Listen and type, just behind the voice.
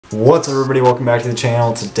What's up, everybody? Welcome back to the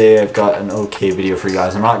channel. Today I've got an okay video for you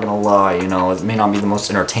guys. I'm not gonna lie, you know, it may not be the most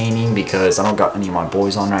entertaining because I don't got any of my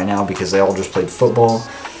boys on right now because they all just played football.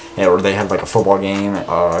 Yeah, or they had like a football game.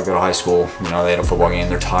 I go to high school, you know, they had a football game,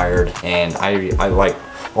 they're tired, and I like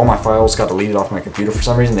all my files got deleted off my computer for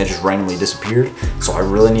some reason. They just randomly disappeared. So I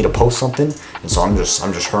really need to post something, and so I'm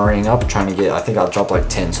just hurrying up, trying to get. I think I'll drop like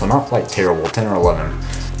 10, so not like terrible, 10 or 11,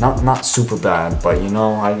 not super bad, but you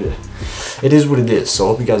know, it is what it is. So I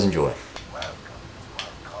hope you guys enjoy.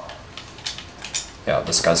 Yeah,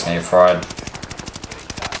 this guy's gonna get fried.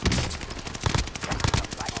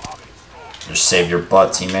 Just save your butt,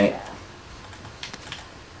 teammate.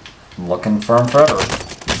 I'm looking for him forever.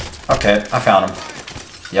 Okay, I found him.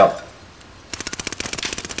 Yep.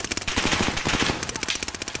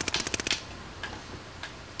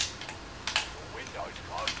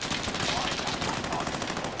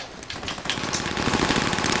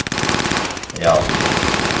 Yep.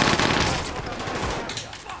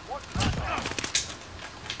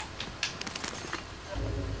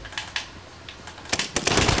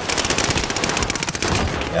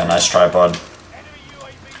 Yeah, nice try, bud.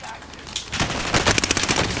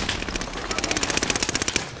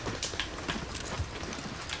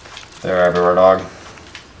 They're everywhere, dog.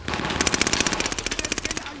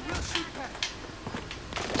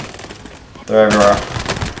 They're everywhere.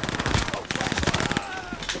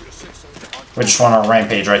 We just went on a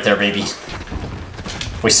rampage right there, baby.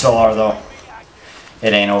 We still are, though.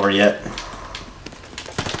 It ain't over yet.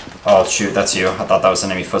 Oh, shoot, that's you. I thought that was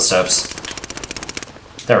enemy footsteps.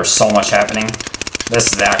 There was so much happening.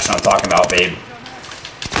 This is the action I'm talking about, babe.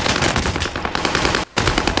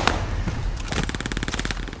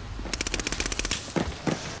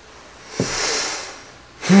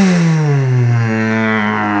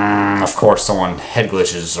 Of course, someone head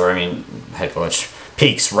glitches, or I mean, head glitch.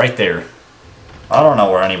 Peeks right there. I don't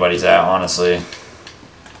know where anybody's at, honestly.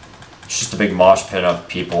 It's just a big mosh pit of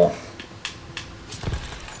people.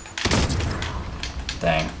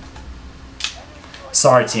 Dang.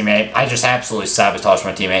 Sorry, teammate. I just absolutely sabotaged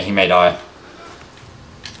my teammate. He may die.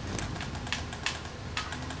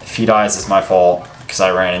 If he dies, it's my fault, because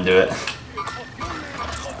I ran into it.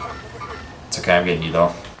 It's okay, I'm getting you,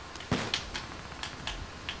 though.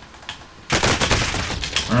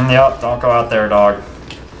 Yep, don't go out there, dog.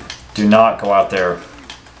 Do not go out there.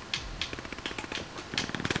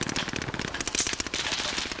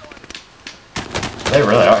 Are they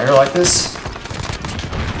really out here like this?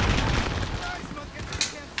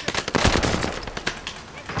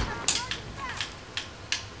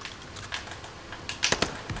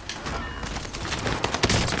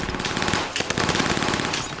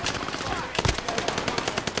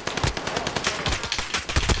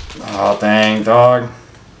 Oh, dang, dog.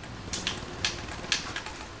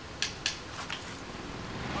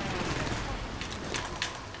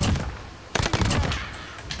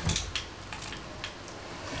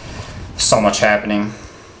 So much happening.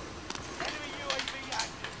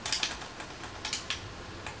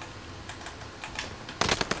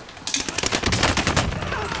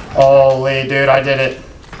 Holy dude, I did it.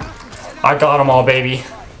 I got them all, baby.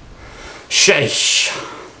 Sheesh.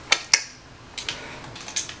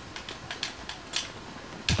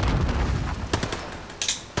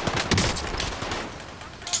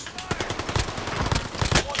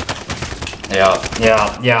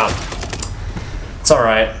 Yeah. It's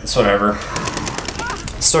alright. It's whatever.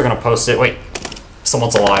 Still gonna post it. Wait.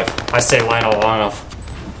 Someone's alive. I stay alive long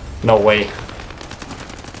enough. No way.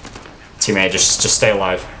 Teammate, just stay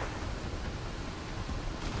alive.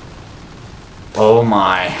 Oh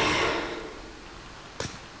my.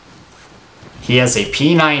 He has a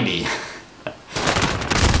P90.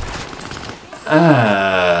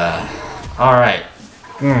 Alright.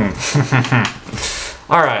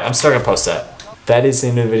 Alright, I'm still gonna post that. That is the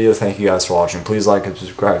end of the video. Thank you guys for watching. Please like and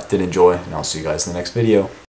subscribe if you did enjoy, and I'll see you guys in the next video.